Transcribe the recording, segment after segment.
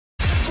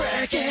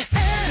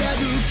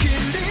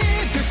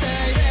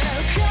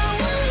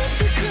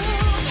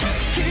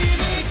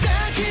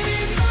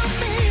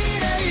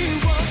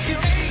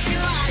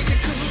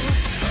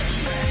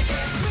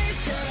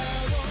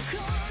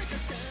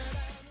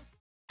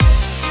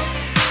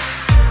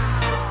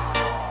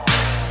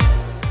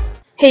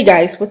Hey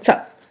guys, what's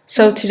up?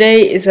 So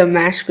today is a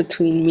match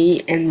between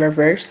me and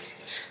Reverse.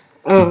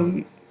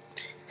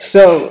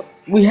 So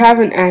we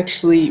haven't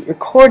actually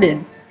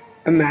recorded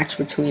a match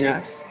between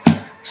us.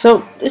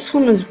 So this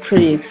one was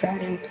pretty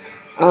exciting.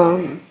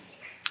 As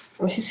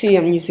you see,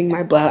 I'm using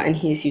my Blau and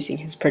he is using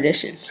his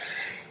Perdition.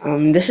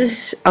 This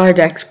is our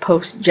deck's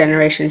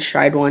post-generation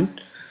Stride 1,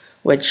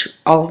 which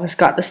all of us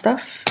got the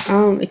stuff.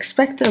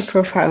 Expect a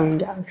Profiling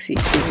Galaxy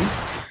soon.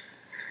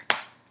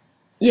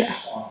 Yeah.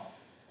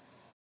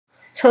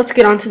 So let's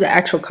get on to the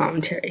actual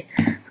commentary.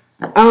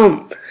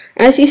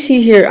 As you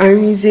see here,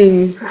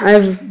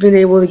 I've been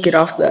able to get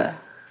off the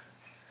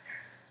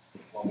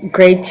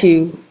grade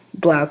 2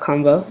 Blau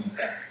combo,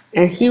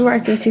 and he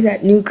rocked into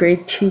that new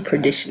grade 2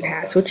 Perdition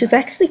has, which is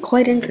actually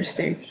quite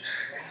interesting.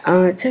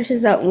 It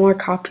searches out more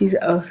copies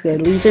of the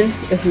Legion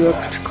if you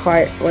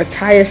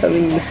retire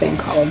something in the same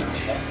column.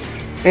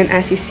 And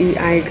as you see,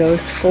 I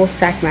goes full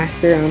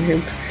Sackmaster on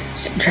him,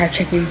 drive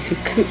checking to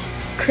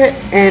crit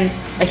and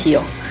a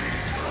heal.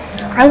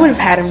 I would have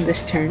had him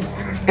this turn,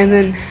 and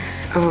then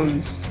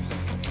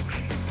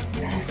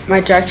my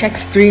drive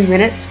check's 3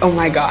 minutes. Oh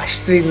my gosh,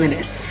 3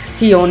 minutes.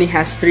 He only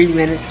has 3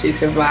 minutes to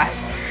survive.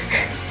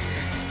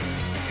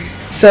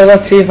 So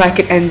let's see if I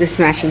can end this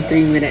match in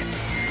 3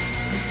 minutes.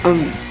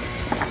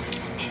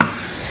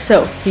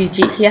 So he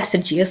has to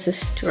G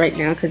assist right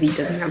now because he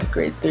doesn't have a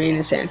grade 3 in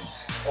his hand.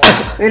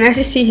 And as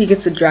you see, he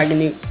gets the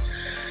Dragonute.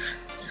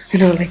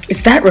 And I'm like,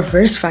 is that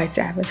Reverse Fight's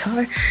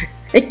avatar?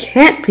 It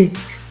can't be.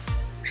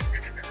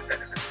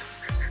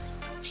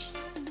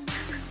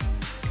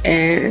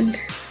 And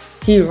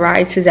he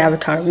rides his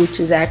avatar,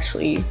 which is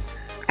actually,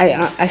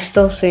 I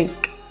still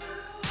think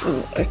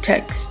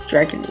Artex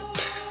Dragonute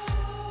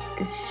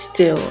is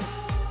still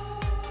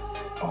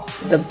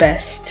the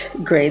best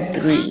grade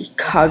 3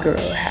 Kagero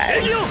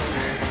has.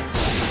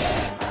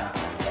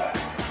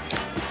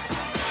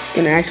 He's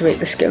gonna activate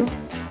the skill.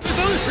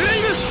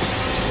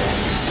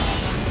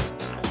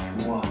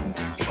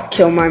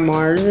 Kill my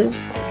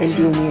Marses and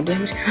deal me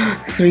damage.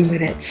 3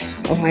 minutes.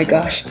 Oh my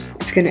gosh.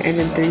 It's gonna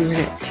end in 3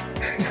 minutes.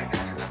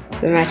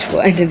 The match will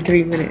end in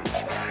 3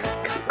 minutes.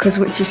 Because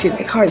once you see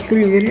the card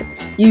 3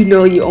 minutes, you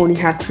know you only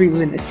have 3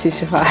 minutes to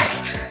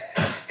survive.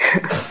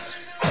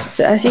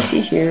 So as you see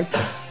here,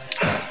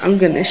 I'm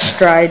gonna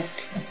stride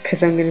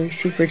because I'm gonna be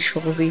super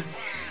trollsy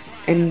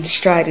and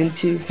stride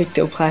into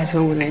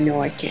Victoplasma when I know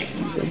I can't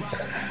use him.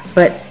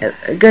 But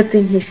a good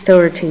thing he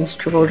still retains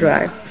Triple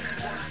Drive.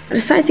 I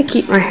decided to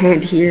keep my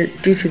hand here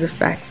due to the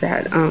fact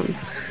that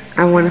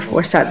I want to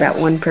force out that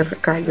one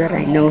perfect card that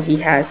I know he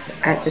has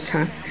at the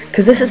time.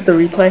 Because this is the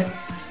replay,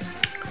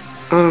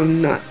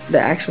 not the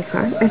actual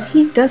time. And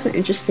he does an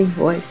interesting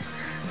voice.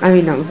 I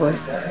mean, not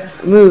voice.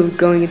 Move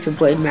going into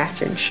Blade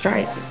Master and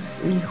Stride.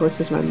 And he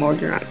forces my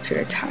Morganrock to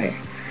retire.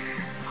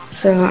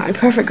 So I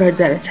perfect guard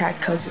that attack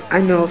because I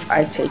know if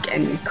I take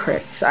any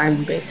crits,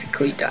 I'm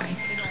basically done.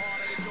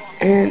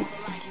 And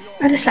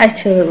I decide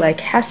to like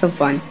have some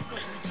fun.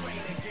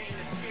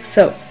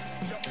 So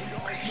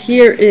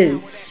here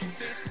is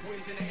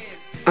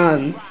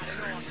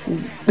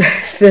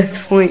the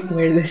point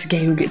where this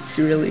game gets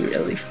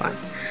really fun.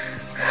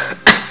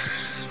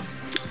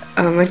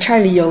 I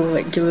try to YOLO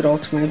it, give it all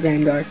to my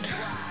Vanguard.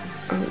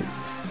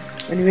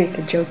 I make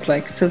a joke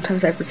like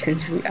sometimes I pretend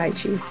to be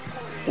IG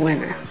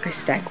when I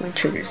stack my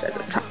triggers at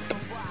the top.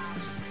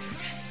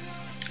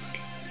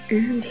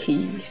 And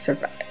he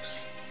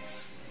survives.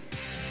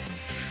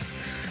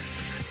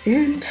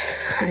 And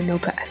I no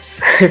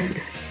pass.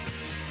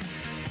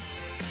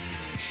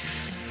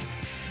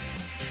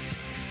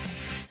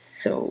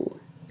 So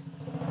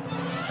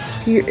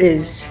here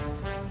is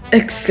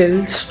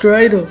Excel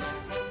Strider.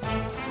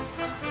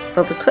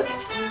 Felt the clip.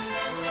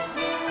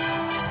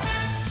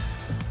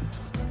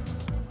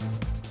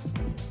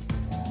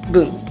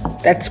 Boom.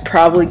 That's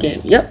probably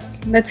game. Yep,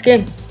 that's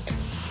game.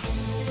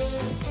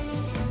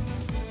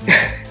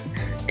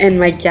 And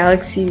my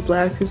Galaxy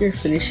Blau Cougar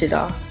finish it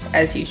off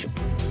as usual.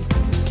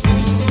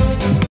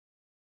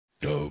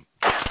 Dope.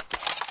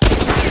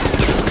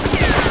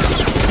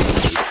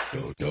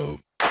 Dope. Dope. Dope.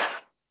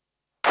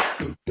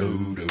 Dope.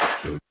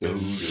 Dope.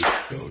 Dope.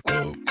 Dope.